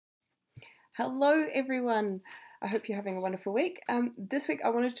Hello, everyone. I hope you're having a wonderful week. This week, I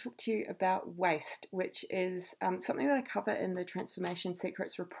want to talk to you about waste, which is something that I cover in the Transformation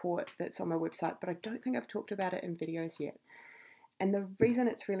Secrets report that's on my website, but I don't think I've talked about it in videos yet. And the reason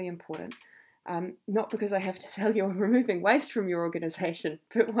it's really important, not because I have to sell you on removing waste from your organization,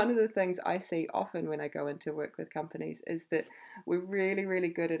 but one of the things I see often when I go into work with companies is that we're really, really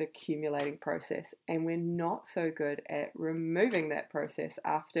good at accumulating process, and we're not so good at removing that process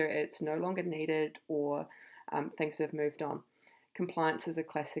after it's no longer needed or things have moved on. Compliance is a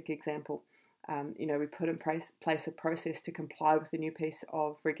classic example. We put in place a process to comply with a new piece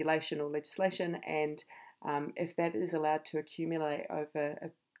of regulation or legislation, and if that is allowed to accumulate over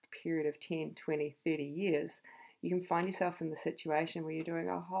a period of 10, 20, 30 years, you can find yourself in the situation where you're doing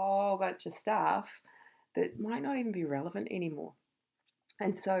a whole bunch of stuff that might not even be relevant anymore.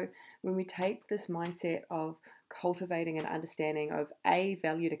 And so when we take this mindset of cultivating an understanding of A,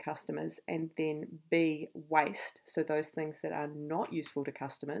 value to customers, and then B, waste, so those things that are not useful to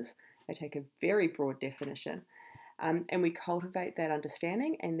customers, I take a very broad definition, and we cultivate that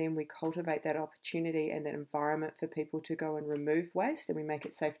understanding, and then we cultivate that opportunity and that environment for people to go and remove waste, and we make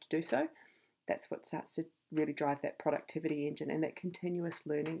it safe to do so. That's what starts to really drive that productivity engine and that continuous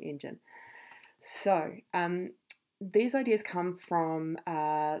learning engine. So these ideas come from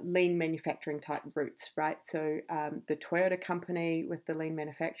lean manufacturing type roots, right? So the Toyota company with the lean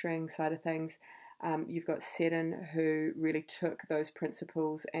manufacturing side of things, you've got Seddon, who really took those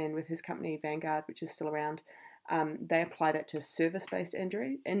principles, and with his company Vanguard, which is still around, they apply that to service-based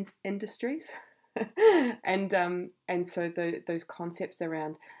industries. and so those concepts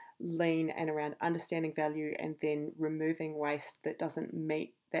around lean and around understanding value and then removing waste that doesn't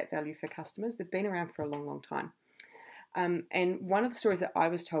meet that value for customers, they've been around for a long, long time. And one of the stories that I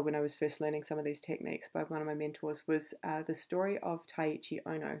was told when I was first learning some of these techniques by one of my mentors was the story of Taiichi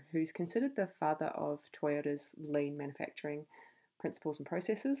Ohno, who's considered the father of Toyota's lean manufacturing principles and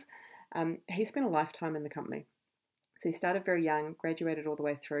processes. He spent a lifetime in the company. So he started very young, graduated all the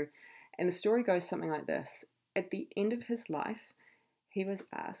way through, and the story goes something like this. At the end of his life, he was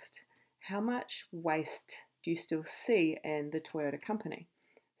asked, how much waste do you still see in the Toyota company?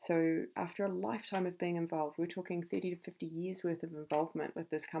 So after a lifetime of being involved, we're talking 30 to 50 years worth of involvement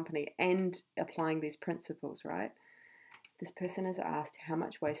with this company and applying these principles, right? This person is asked, how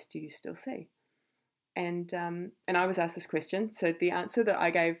much waste do you still see? And I was asked this question. So the answer that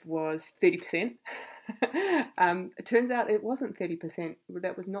I gave was 30%. It turns out it wasn't 30%.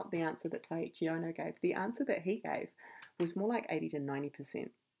 That was not the answer that Taiichi Ohno gave. The answer that he gave was more like 80 to 90%.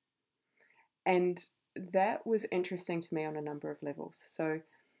 And that was interesting to me on a number of levels. So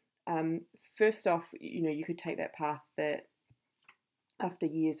first off, you could take that path that after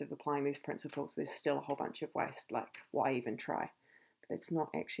years of applying these principles, there's still a whole bunch of waste. Like, why even try? But that's not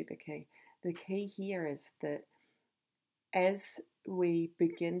actually the key. The key here is that as we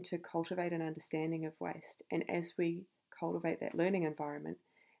begin to cultivate an understanding of waste, and as we cultivate that learning environment,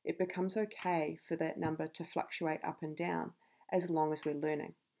 it becomes okay for that number to fluctuate up and down as long as we're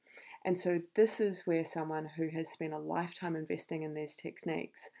learning. And so this is where someone who has spent a lifetime investing in these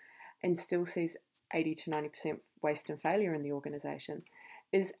techniques and still sees 80 to 90% waste and failure in the organization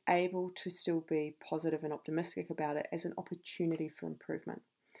is able to still be positive and optimistic about it as an opportunity for improvement,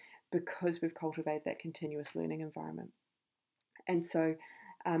 because we've cultivated that continuous learning environment. And so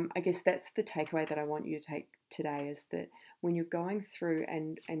I guess that's the takeaway that I want you to take today, is that when you're going through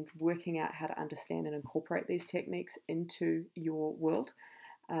and working out how to understand and incorporate these techniques into your world,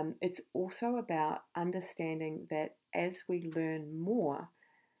 it's also about understanding that as we learn more,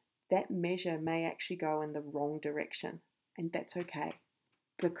 that measure may actually go in the wrong direction. And that's okay,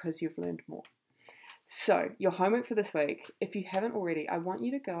 because you've learned more. So your homework for this week, if you haven't already, I want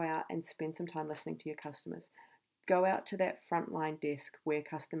you to go out and spend some time listening to your customers. Go out to that frontline desk where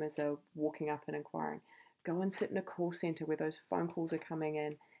customers are walking up and inquiring. Go and sit in a call center where those phone calls are coming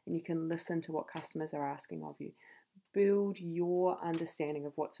in and you can listen to what customers are asking of you. Build your understanding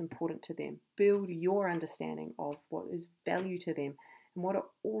of what's important to them. Build your understanding of what is value to them and what are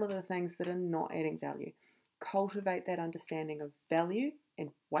all of the things that are not adding value. Cultivate that understanding of value and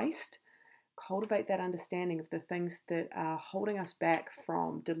waste. Cultivate that understanding of the things that are holding us back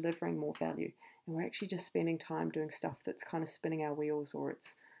from delivering more value. And we're actually just spending time doing stuff that's kind of spinning our wheels, or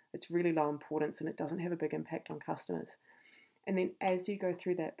it's really low importance and it doesn't have a big impact on customers. And then as you go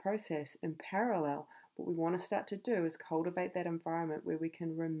through that process in parallel, what we want to start to do is cultivate that environment where we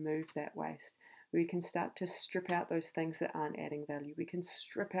can remove that waste. We can start to strip out those things that aren't adding value. We can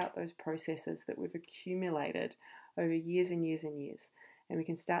strip out those processes that we've accumulated over years and years and years. And we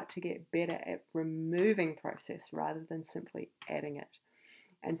can start to get better at removing process rather than simply adding it.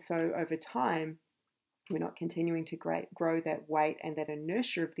 And so over time, we're not continuing to grow that weight and that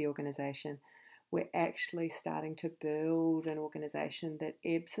inertia of the organization. We're actually starting to build an organization that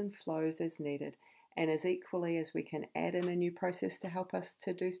ebbs and flows as needed. And as equally as we can add in a new process to help us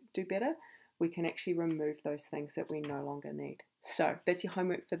to do better, we can actually remove those things that we no longer need. So that's your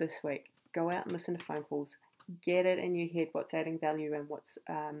homework for this week. Go out and listen to phone calls. Get it in your head what's adding value and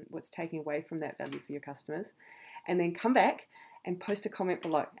what's taking away from that value for your customers. And then come back and post a comment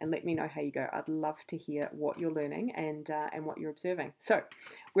below and let me know how you go. I'd love to hear what you're learning and what you're observing. So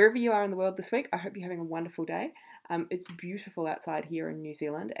wherever you are in the world this week, I hope you're having a wonderful day. It's beautiful outside here in New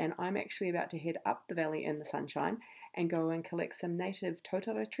Zealand, and I'm actually about to head up the valley in the sunshine and go and collect some native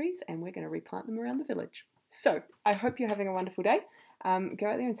totara trees, and we're going to replant them around the village. So I hope you're having a wonderful day. Go out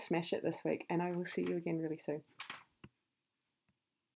there and smash it this week, and I will see you again really soon.